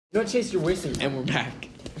You don't chase your wasting. And we're back.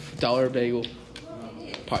 Dollar Bagel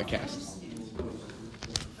Podcast.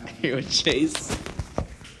 Here with Chase.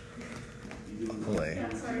 Play.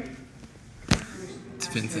 It's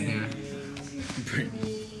Vincent here.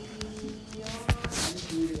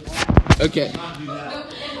 Okay.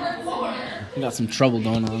 We got some trouble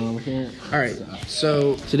going on over here. Alright,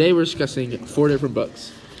 so today we're discussing 4 different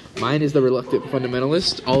books. Mine is The Reluctant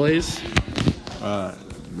Fundamentalist, always.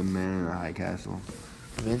 The Man in the High Castle.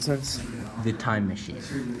 Vincent's. The Time Machine.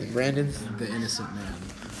 Brandon's. The Innocent Man.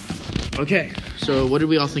 Okay, so what did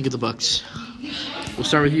we all think of the books? We'll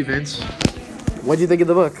start with you, Vince. What did you think of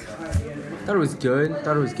the book? Thought it was good.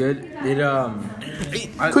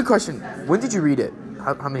 Quick question. When did you read it?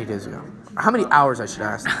 How many days ago? How many hours, I should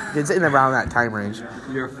ask? It's in around that time range.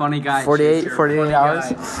 You're a funny guy. 48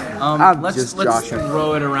 hours? Let's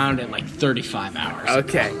throw it around at like 35 hours.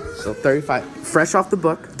 Okay, so 35. Fresh off the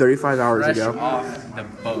book, 35 hours ago. Off the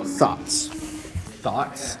boat. Thoughts?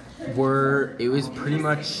 It was pretty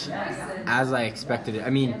much as I expected it.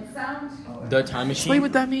 I mean, the Time Machine. Explain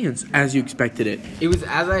what that means, as you expected it. It was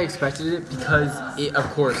as I expected it because it, of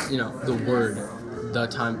course, the word, the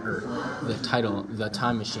title, the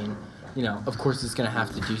Time Machine. Of course, it's gonna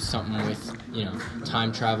have to do something with,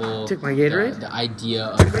 time travel. Took my Gatorade? The idea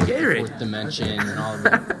of the fourth dimension and all of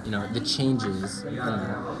that. The changes. You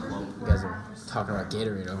guys are talking about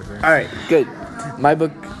Gatorade over here. All right, good. My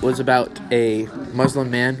book was about a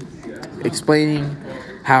Muslim man explaining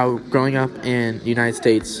how growing up in the United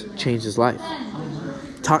States changed his life.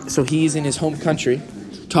 So he's in his home country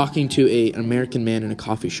talking to an American man in a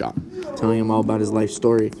coffee shop, telling him all about his life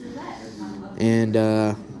story. And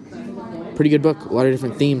pretty good book. A lot of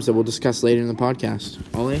different themes that we'll discuss later in the podcast.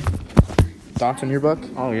 Ollie, thoughts on your book?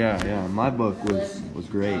 Oh yeah. My book was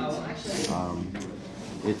great.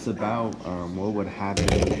 It's about what would happen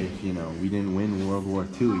if we didn't win World War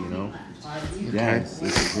II. Okay. Yes,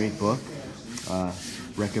 it's a great book.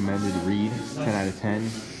 Recommended read. 10 out of 10.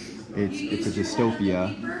 It's a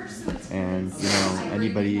dystopia, and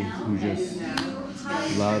anybody who just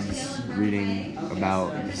loves reading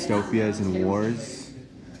about dystopias and wars.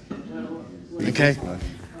 Okay.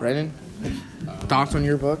 Brennan, thoughts on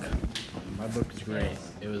your book? My book is great.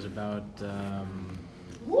 It was about a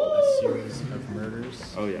series of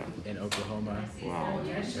murders Oh yeah. in Oklahoma. Wow.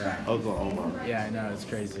 Yeah, Oklahoma. yeah, I know, it's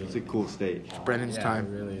crazy. It's a cool state. Brennan's Yeah, time.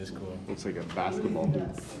 it really is cool. Looks like a basketball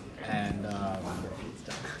hoop. And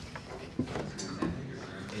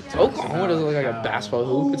Oklahoma doesn't look like a basketball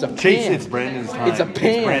hoop. It's a pan. Chase, it's Brandon's time. It's a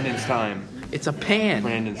pan. Brandon's time. It's a pan.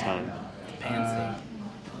 Brandon's time.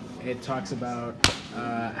 it talks about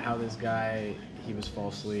how this guy, he was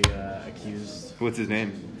falsely accused. What's his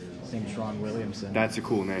name? His name's Ron Williamson. That's a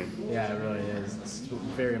cool name. Yeah, it really is. It's a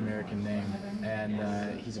very American name.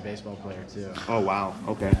 And he's a baseball player, too. Oh wow.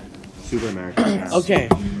 Okay. Super American. Okay,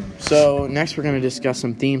 so next we're going to discuss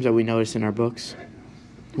some themes that we noticed in our books.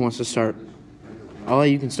 Who wants to start?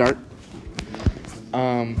 Ollie, you can start.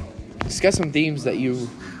 Discuss some themes that you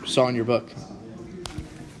saw in your book.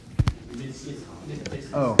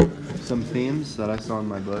 Oh, some themes that I saw in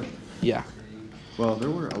my book. Yeah. Well, there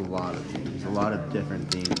were a lot of themes, a lot of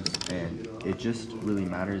different themes, and it just really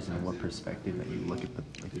matters in what perspective that you look at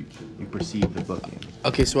you perceive the book in.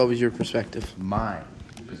 Okay, so what was your perspective? My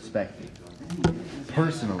perspective,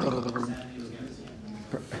 personally.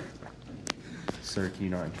 Sir, can you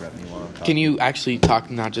not interrupt me while I'm talking? Can you actually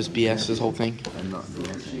talk, not just BS this whole thing? I'm not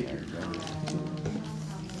BSing.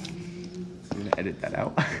 I'm gonna edit that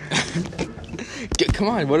out. Come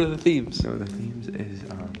on, what are the themes? So the themes is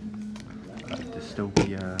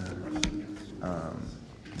dystopia.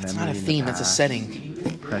 It's not a theme, it's a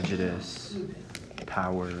setting. Prejudice,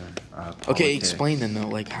 power. Politics. Okay, explain then though,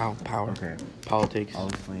 like how power, Okay. politics. I'll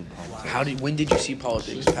explain politics. When did you see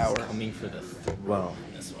politics, power? Coming for the Well,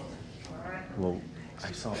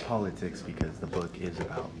 I saw politics because the book is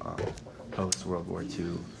about post World War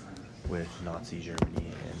II with Nazi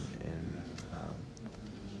Germany and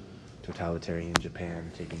totalitarian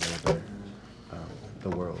Japan taking over the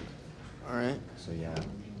world. All right, So yeah.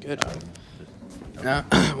 good. Now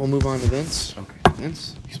we'll move on to Vince. Okay.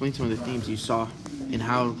 Vince, explain some of the themes you saw and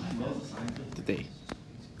how did they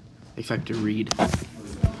affect your read.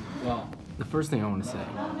 Well, the first thing I want to say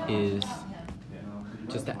is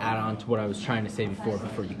just to add on to what I was trying to say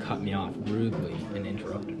before you cut me off rudely and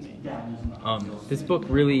interrupted me. This book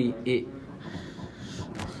really,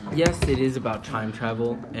 yes, it is about time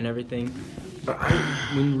travel and everything, but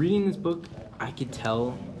when reading this book, I could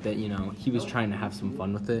tell that, he was trying to have some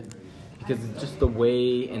fun with it, because it's just the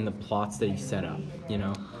way and the plots that he set up,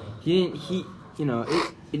 It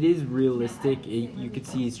is realistic. You could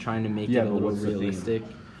see he's trying to make it a little realistic.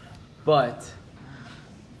 but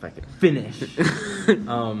if I could finish,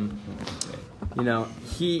 you know,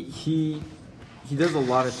 he does a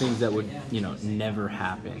lot of things that would, you know, never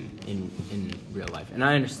happen in real life. And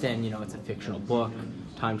I understand, you know, it's a fictional book,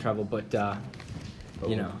 time travel, but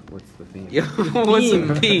you know, What's the theme? What's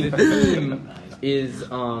the theme? The theme is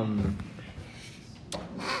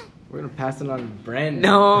we're gonna pass it on to Brandon.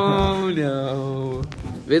 No.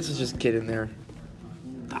 Vince was just kidding there.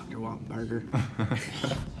 Dr. Waltenberger.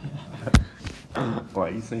 Why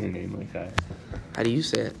you say your name like that? How do you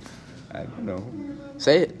say it? I don't know.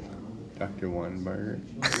 Say it. Dr. Weinberger.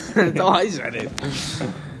 That's all I said it.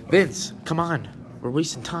 Vince, come on. We're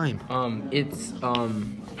wasting time. It's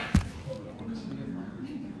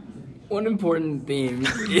one important theme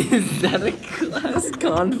is that a class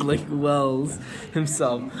conflict Wells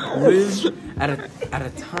himself lived at a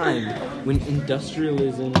time when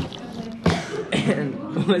industrialism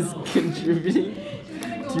and was contributing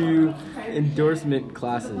to endorsement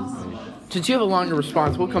classes. Since you have a longer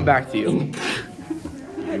response, we'll come back to you.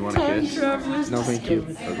 You want to kiss? No, thank you.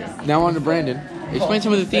 Okay. Now on to Brandon. Explain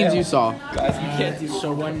some of the themes you saw. Guys, we can't do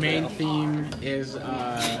So one main theme is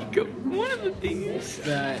one of the things.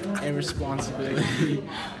 the irresponsibility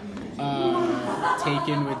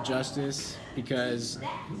taken with justice, because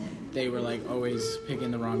they were like always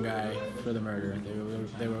picking the wrong guy for the murder.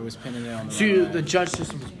 They were always pinning it on the wrong guy. The judge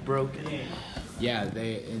system was broken. Yeah,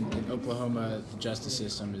 in Oklahoma, the justice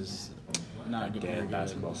system is not good. Very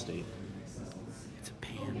good. state. It's a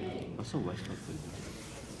pan. What's a West Coast?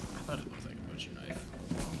 I thought it was like a butcher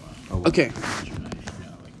knife. Okay. Butcher knife, yeah,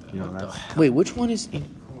 like that. You know, that's... Wait, which one is...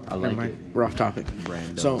 I like Never mind. it. We're off topic.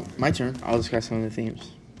 Brando. So, my turn. I'll discuss some of the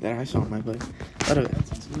themes that I saw in my book. A lot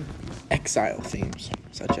of exile themes,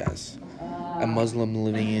 such as a Muslim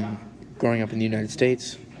growing up in the United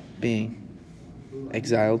States, being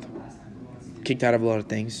exiled, kicked out of a lot of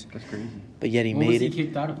things, That's crazy. but yet he What was made he it.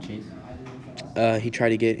 kicked out of, Chase? He tried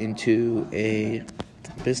to get into a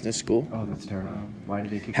business school. Oh, that's terrible. Why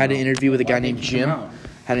did they kick Had him an out? interview with a guy Why'd they named kick him Jim. out?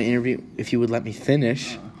 Had an interview, if you would let me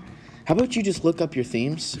finish. How about you just look up your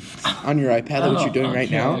themes on your iPad, which you're doing right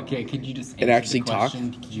now? Okay, could you just And answer actually the talk?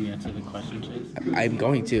 question? Could you answer the question, Chase? I'm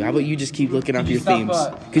going to. How about you just keep looking up Could you your stop,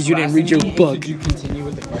 themes? Because you didn't read your harassing me, book. and could you continue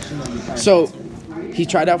with the question? That you So, he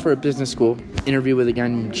tried out for a business school, interview with a guy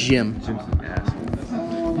named Jim. Jim's an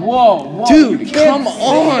asshole. Whoa, Dude, you can't come say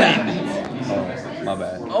on! that. Oh, my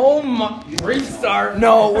bad. Oh my! Restart.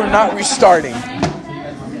 No, we're not restarting.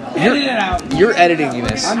 Edit it out. You're editing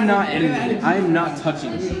this. I'm not editing it. I am not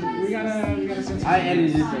touching it. I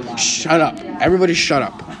edited it a lot. Shut up. Everybody shut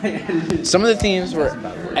up. I edited it. Some of the themes were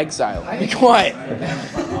exile. Be quiet.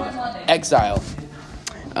 Exile.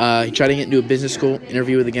 He tried to get into a business school,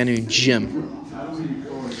 interview with a guy named Jim.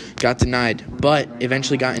 Got denied, but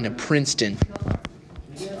eventually got into Princeton.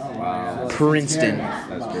 Princeton.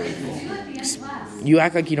 That's great. You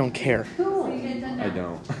act like you don't care. I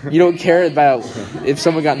don't. You don't care about if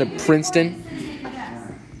someone got into Princeton?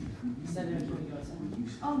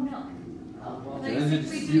 There's a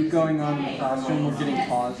dispute going on in the classroom. We're getting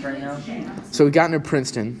paused right now. So he got into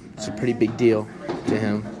Princeton. It's a pretty big deal to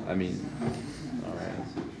him. I mean, alright.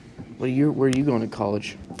 Where are you going to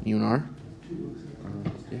college? UNR?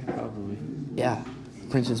 Yeah, probably. Yeah.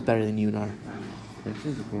 Princeton's better than UNR. This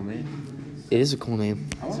is a cool name. It is a cool name.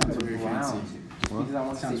 Sounds very fancy.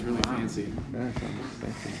 Sounds really fancy. Yeah, sounds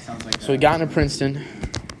fancy. Sounds like So he got into Princeton.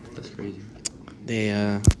 That's crazy. They,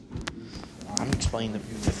 I'm explaining the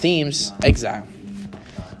themes. Exile.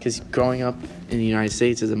 Because growing up in the United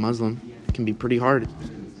States as a Muslim can be pretty hard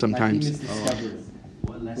sometimes.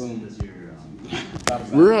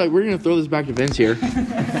 We're going to throw this back to Vince here.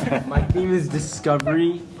 My theme is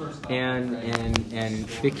discovery and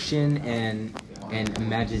fiction and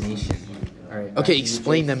imagination. All right. Okay,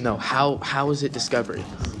 explain them though. How is it discovered?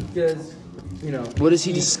 Because, you know. What does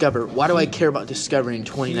he discover? Why do I care about discovery in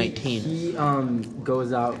 2019? He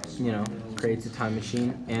goes out, you know, creates a time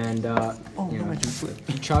machine, and you know,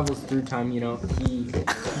 he travels through time. You know, he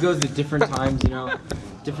goes to different times. You know,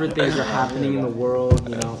 different things are happening in the world.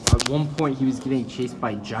 You know, at one point he was getting chased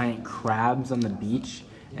by giant crabs on the beach,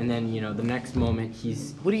 and then, you know, the next moment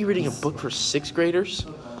he's. What are you reading, a book for 6th graders?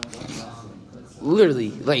 Literally,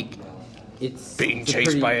 like It's being it's a chased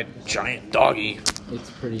pretty- by a giant doggy. It's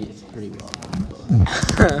pretty well.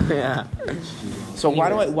 Yeah. So why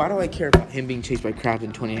do I care about him being chased by crabs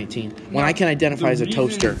in 2019 when I can identify as a The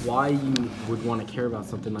toaster? reason why you would want to care about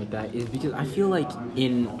something like that is because I feel like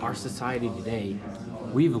in our society today,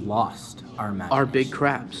 we've lost our imagination. Are big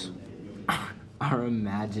crabs? Our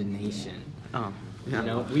imagination. Oh, You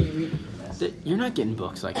know, you're not getting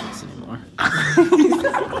books like this anymore.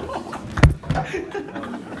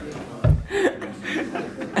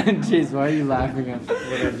 Chase, why are you laughing at what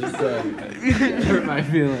I just said? It hurt my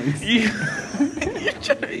feelings.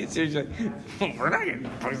 We're not getting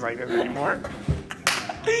books like this anymore.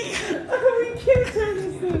 We can't turn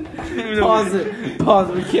this in. Pause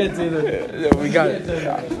it. We can't do this. No, we got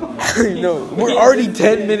it. No, we're already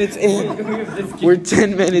 10 minutes in. We're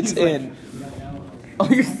 10 minutes in. Oh,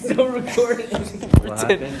 you're still recording.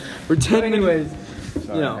 We're 10 Anyways,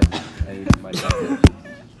 Sorry, you know. I my jacket.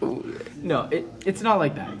 No, it's not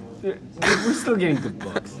like that. We're still getting good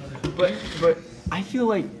books, but I feel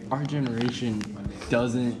like our generation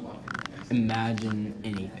doesn't imagine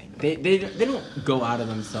anything. They don't go out of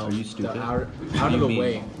themselves. Are you stupid? Out What do of you the mean?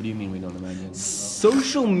 way. What do you mean we don't imagine?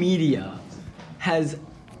 Social media has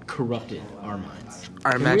corrupted our minds.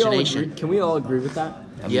 Our imagination. Can we all agree with that?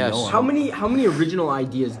 Yes. no, How many original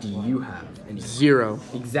ideas do you have? And 0.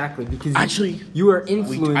 exactly, because Actually, you are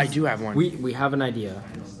influenced. I do have one. We have an idea.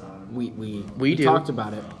 We do. talked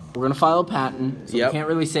about it. We're gonna file a patent, so Yep. we can't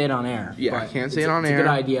really say it on air. Yeah, but I can't say it on it's air. It's a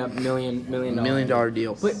good idea. $1 million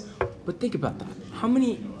deal. But think about that. How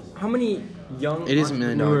many young It is $1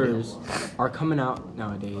 million entrepreneurs are coming out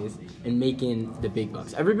nowadays and making the big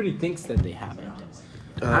bucks? Everybody thinks that they have it.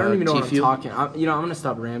 I don't even know what I'm T-Fuel? talking. I'm gonna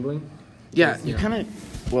stop rambling. Yeah, Because, you know. kind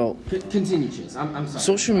of. Well, Continue, Chase. I'm sorry.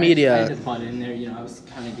 Social I media- had to butt in there. I was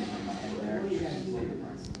kind of getting in my head there.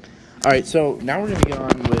 all right. So now we're gonna get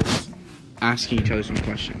on with asking each other some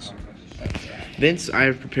questions. Vince, I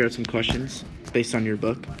have prepared some questions based on your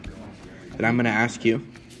book that I'm gonna ask you.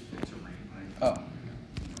 Oh.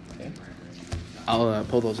 Okay. I'll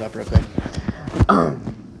pull those up real quick.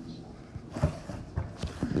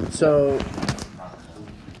 So,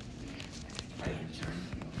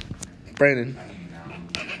 Brandon,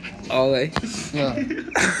 Ole.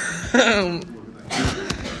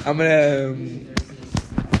 I'm gonna.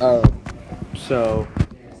 So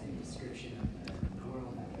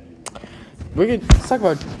let's talk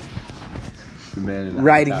about The man in the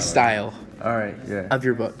writing tower. style All right. Yeah. of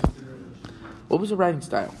your book. What was the writing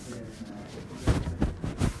style?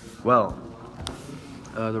 Well,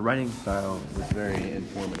 the writing style was very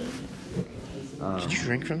informative. Did you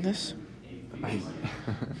drink from this?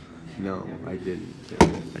 No, I didn't.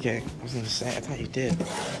 Okay, I was gonna say. I thought you did.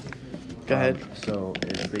 Go ahead. So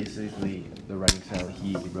it's basically the writing style.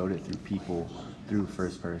 He wrote it through people, through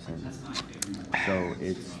first person. So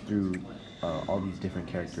it's through all these different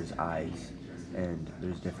characters' eyes, and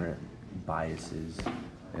there's different biases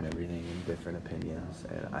and everything, and different opinions.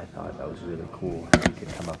 And I thought that was really cool how you could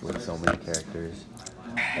come up with so many characters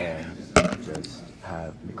and just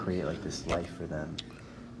create like this life for them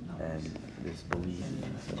and this belief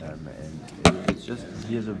for them. And it's just,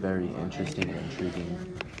 he has a very interesting and intriguing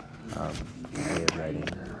way of writing.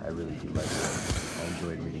 I really do like it. I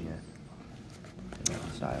enjoyed reading it in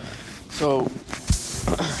that style. So,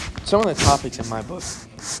 some of the topics in my book.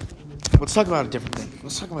 Let's talk about a different thing.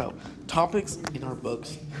 Let's talk about topics in our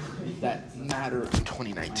books that matter in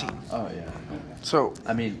 2019. Oh yeah. So,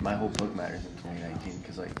 I mean, my whole book matters in 2019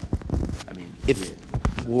 because,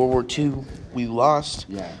 if World War II we lost,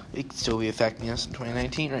 yeah, it could still be affecting us in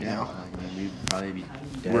 2019 right now. I mean, we'd probably be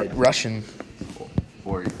dead. Russian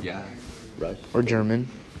Or yeah, or German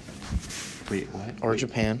Wait, what? or Wait,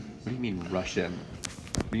 Japan. What do you mean Russian?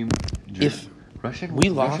 What do you mean? If Russian? we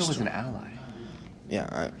Russia lost- was an ally.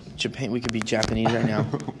 Yeah, Japan. We could be Japanese right now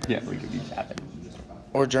Yeah, we could be Japanese.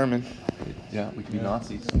 or German. Yeah, we could be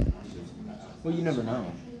Nazis. Well, you never know.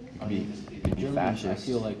 We could be Germans, I fascists.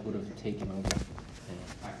 feel like, would have taken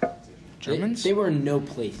over. Germans? They were in no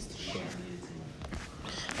place to share.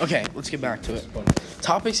 Okay, let's get back to it.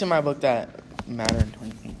 Topics in my book that matter in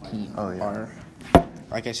 2018 Oh, yeah. are,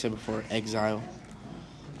 like I said before, exile,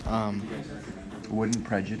 Wouldn't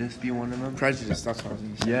prejudice be one of them? prejudice. That's what I was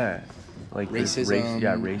going to say. Yeah. Like this Racism.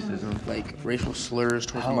 racism. Like racial slurs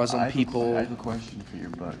towards I Muslim have people. I have a question for your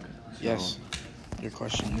book. So, Yes. Your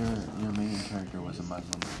question, Your main character was a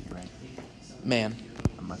Muslim lady, right? man.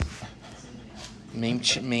 A Muslim. Named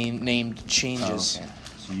changes. Oh, okay.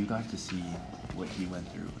 So you got to see what he went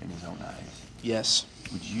through in his own eyes. Yes.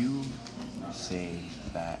 Would you say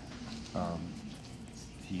that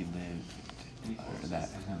he lived, or that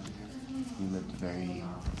he lived very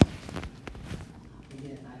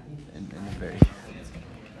in a very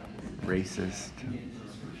racist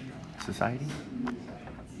society?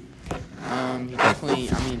 He definitely.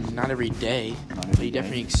 I mean, not every day, but he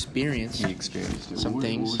definitely experienced He experienced it. Some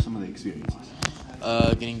things. What were some of the experiences?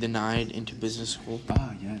 getting denied into business school.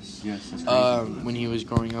 Ah, yes, that's crazy. When he was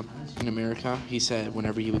growing up in America, he said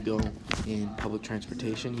whenever he would go in public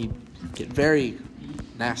transportation, he'd get very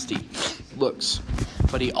nasty looks.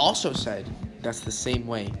 But he also said that's the same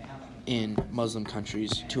way in Muslim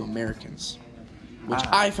countries to Americans, which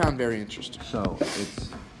I found very interesting. So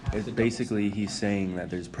it's basically he's saying that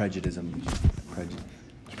there's prejudice.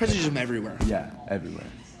 Prejudice everywhere, Yeah, everywhere.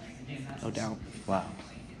 no doubt. Wow,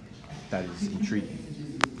 that is intriguing.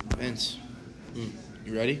 Vince,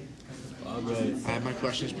 you ready? All right. I have my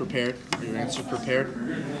questions prepared. Your answer prepared.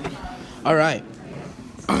 All right.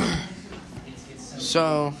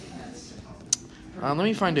 So, let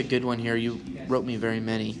me find a good one here. You wrote me very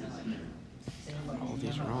many. All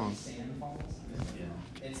these are wrong.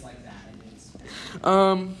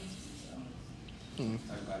 I'll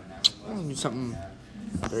do something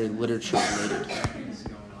very literature related.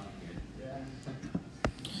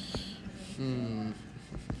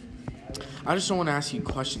 I just don't want to ask you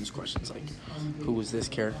questions like, who was this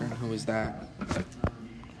character and who was that?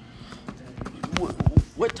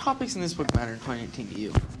 What topics in this book matter in 2018 to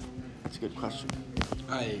you? That's a good question.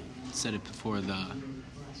 I said it before, the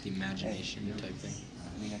imagination type thing.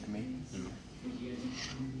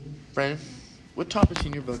 Brandon, what topics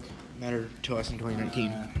in your book matter to us in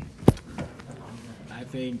 2019? I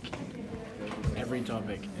think every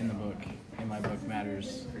topic in my book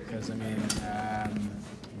matters, because we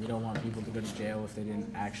don't want people to go to jail if they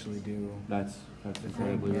didn't actually do. That's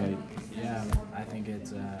incredibly right. Yeah, I think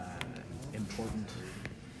it's important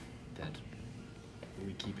that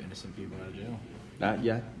we keep innocent people out of jail.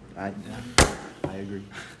 I agree.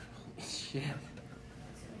 Shit.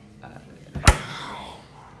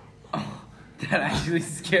 That actually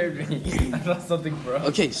scared me. I thought something broke.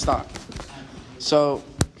 Okay, stop. So,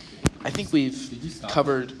 I think Did you we've stop?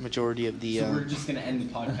 covered majority of the. So we're just gonna end the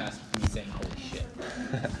podcast with me saying "Holy shit."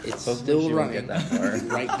 It's Hopefully still she won't running get that far.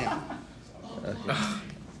 right now.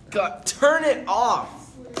 God, turn it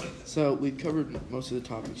off. So we've covered most of the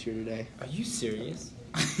topics here today. Are you serious?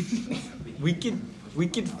 we could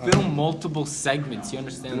film multiple segments. You Do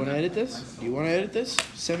understand? you want to that? edit this? Do you want to edit this?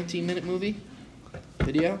 17-minute movie?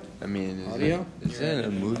 Video? I mean, Audio? Is it a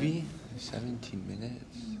movie? 17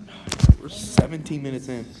 minutes. We're 17 minutes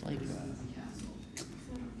in.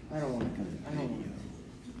 I don't want to.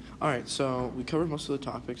 Alright, so we covered most of the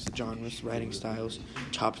topics, the genres, writing styles,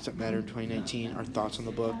 topics that matter in 2019, our thoughts on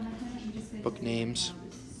the book, book names.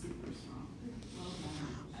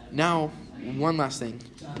 Now, one last thing.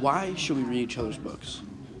 Why should we read each other's books?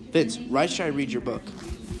 Vince, why should I read your book?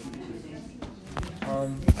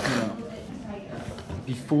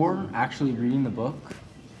 Before actually reading the book,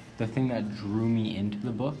 the thing that drew me into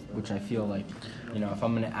the book, which I feel like, if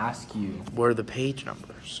I'm gonna ask you, What are the page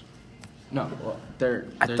numbers? no, well,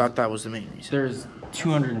 I thought that was the main reason. there's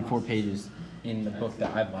 204 pages in the book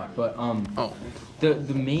that I bought, but Oh, the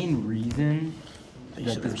main reason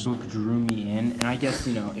that this book drew me in, and I guess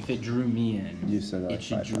if it drew me in, You said that it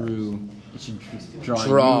should 5 times.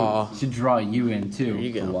 draw you in too. There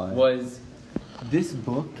you go. Why? Was this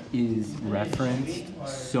book is referenced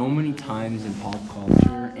so many times in pop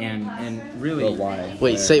culture and really But why?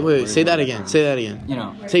 wait, say that again. Say that again.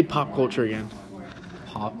 Say pop culture again.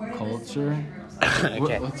 Pop culture.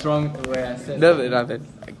 Okay. What's wrong with the way I said Nothing.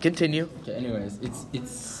 Continue. Okay, anyways,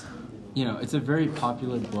 it's a very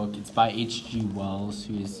popular book. It's by H.G. Wells,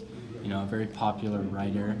 who is, a very popular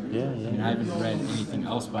writer. Yeah. I mean, I haven't read anything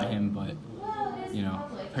else by him, but,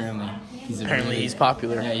 apparently He's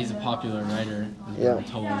popular. Yeah, he's a popular writer. Yeah.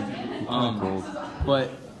 I'm told. But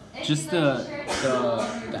just the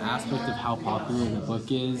aspect of how popular the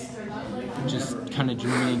book is, just kind of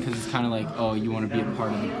drew me in, because it's kind of like, oh, you want to be a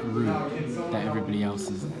part of the group that everybody else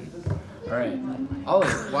is in. All right,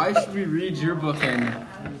 Olive, why should we read your book? And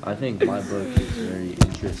I think my book is very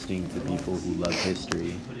interesting to people who love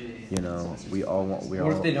history.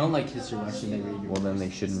 what if they don't like history? Why should they read your Well, book? then they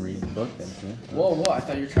shouldn't read the book then, yeah? Whoa, I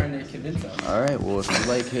thought you were trying to convince us. All right, well, if you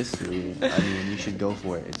like history, you should go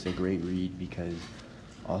for it. It's a great read because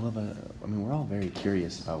all of us, we're all very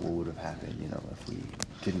curious about what would have happened, if we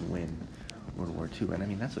didn't win World War II.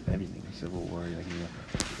 And that's with everything, the Civil War. If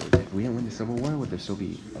we didn't win the Civil War, would there still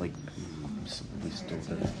be, we still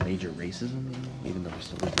have major racism, even though there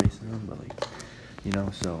still is racism, but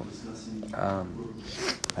so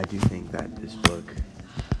I do think that this book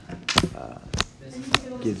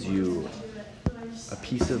gives you a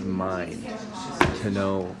peace of mind to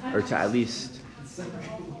know, or to at least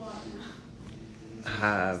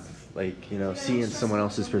have, see in someone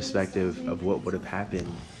else's perspective of what would have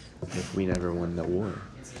happened if we never won the war.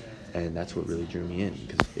 And that's what really drew me in,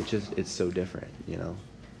 because it's so different,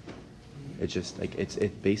 It's just, it's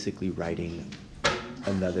basically writing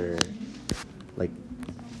another,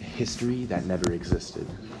 history that never existed.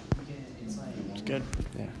 It's good.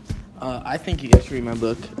 Yeah. I think you guys should read my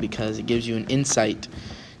book because it gives you an insight.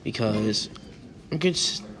 Because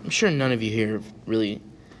I'm sure none of you here have really,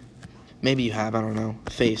 maybe you have, I don't know,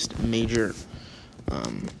 faced major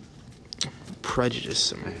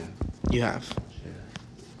prejudice. You have.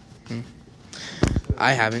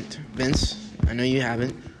 I haven't. Vince, I know you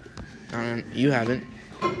haven't. You haven't.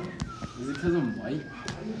 Is it because I'm white?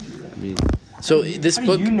 I mean, So this How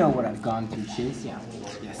book, do you know what I've gone through, Chase? Yeah,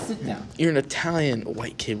 sit down. you're an Italian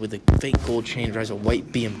white kid with a fake gold chain drives a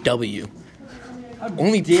white BMW. How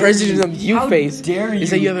Only dare prejudice you- you how face dare is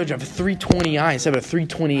that you- you have a 320i instead of a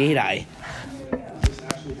 328i.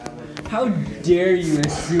 How dare you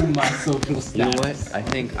assume my social status? you know what? I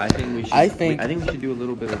think we should. I think- we should do a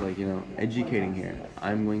little bit of educating here.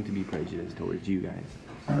 I'm going to be prejudiced towards you guys.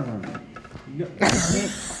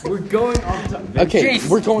 We're going off topic. Okay, Chase,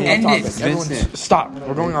 we're going off end topic. it. Everyone, Vincent. stop.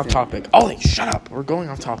 We're going off topic. Ollie, shut up. We're going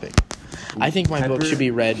off topic. I think my book should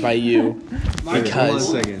be read by you Hold because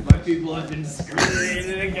on a second. My people have been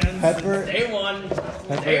discriminated against. Pepper. Day one.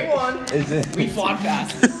 Day one. Is it? We fought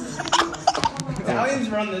fast. Italians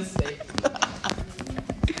run this state.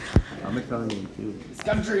 I'm Italian too. This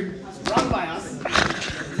country is run by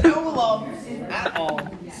us. No love at all.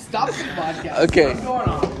 Stop the podcast. Okay. What's going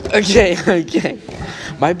on? Okay.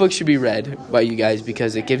 My book should be read by you guys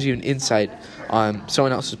because it gives you an insight on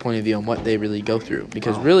someone else's point of view on what they really go through.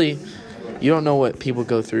 Because really, you don't know what people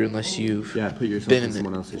go through unless you've Yeah, put yourself been in in it.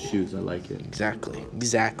 someone else's shoes. I like it. Exactly.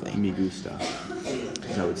 Mi gusta,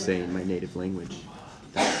 as I would say in my native language.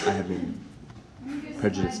 That I have been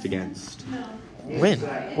prejudiced against. When?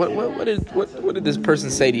 What did this person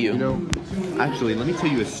say to you? You know, actually, let me tell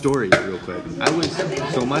you a story real quick.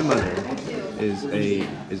 My mother is a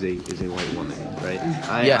white woman,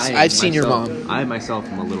 right? Yes, I've seen your mom. I myself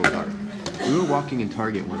am a little dark. We were walking in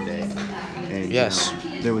Target one day, and Yes.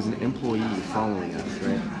 there was an employee following us,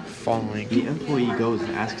 right? Following. The employee goes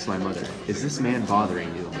and asks my mother, "Is this man bothering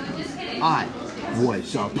you?" I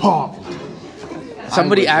was appalled.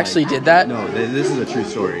 Somebody actually did that? No, this is a true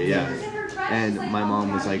story, yeah. And my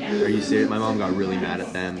mom was like, "Are you serious?" My mom got really mad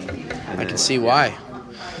at them. And I can see why.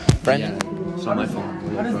 Brendan? It's not my fault.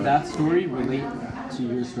 How does that story relate to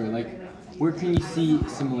your story? Like, where can you see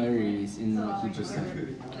similarities in what he just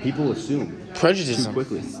said? People assume Prejudice. too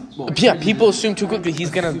quickly. Yeah, people assume too quickly he's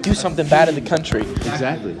gonna do something bad in the country.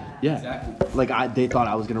 Exactly. Yeah. Exactly. Like they thought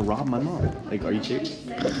I was gonna rob my mom. Like, are you serious?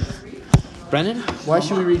 Brendan, why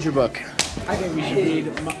should we read your book? I think we should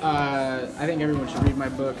read. I think everyone should read my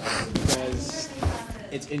book because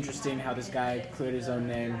it's interesting how this guy cleared his own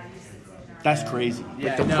name. That's crazy.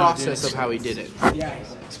 Yeah, The no, process dude, of how he did it. Yeah,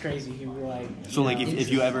 it's crazy. He was like. So like if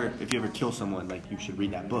you ever kill someone, like you should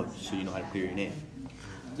read that book so you know how to clear your name.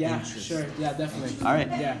 Yeah, sure. Yeah, definitely. All right.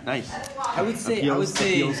 Yeah. Nice. I would say Appeals to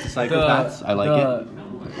psychopaths. I like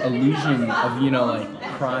the illusion of like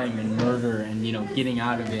crime and murder and getting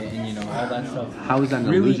out of it and all that stuff. How is that an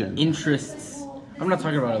really illusion? interests. I'm not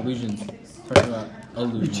talking about illusions. I'm talking about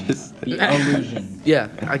illusion. The illusion. Yeah,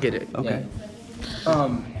 I get it. Okay.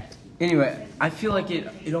 Yeah. Anyway, I feel like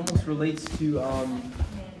it almost relates to a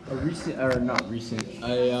recent or not recent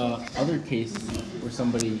other case where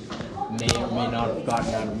somebody may or may not have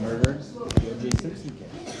gotten out of murder. The O.J. Simpson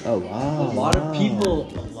case. Oh wow. A lot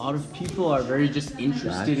of people are very just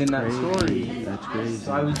interested in that story. That's crazy.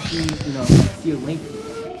 So I would see a link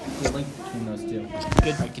between those two.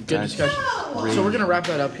 Good discussion. So we're gonna wrap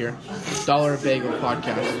that up here. Dollar a Bagel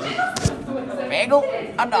podcast. Bagel,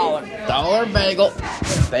 $1. Dollar bagel.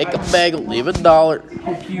 Take a bagel. Leave $1.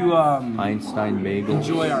 Hope you Einstein bagel.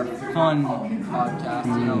 enjoy our fun podcast.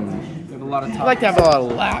 We have a lot of I topics. like to have a lot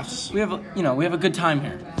of laughs. We have a good time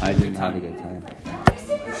here. I didn't have a good time.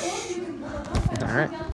 All right.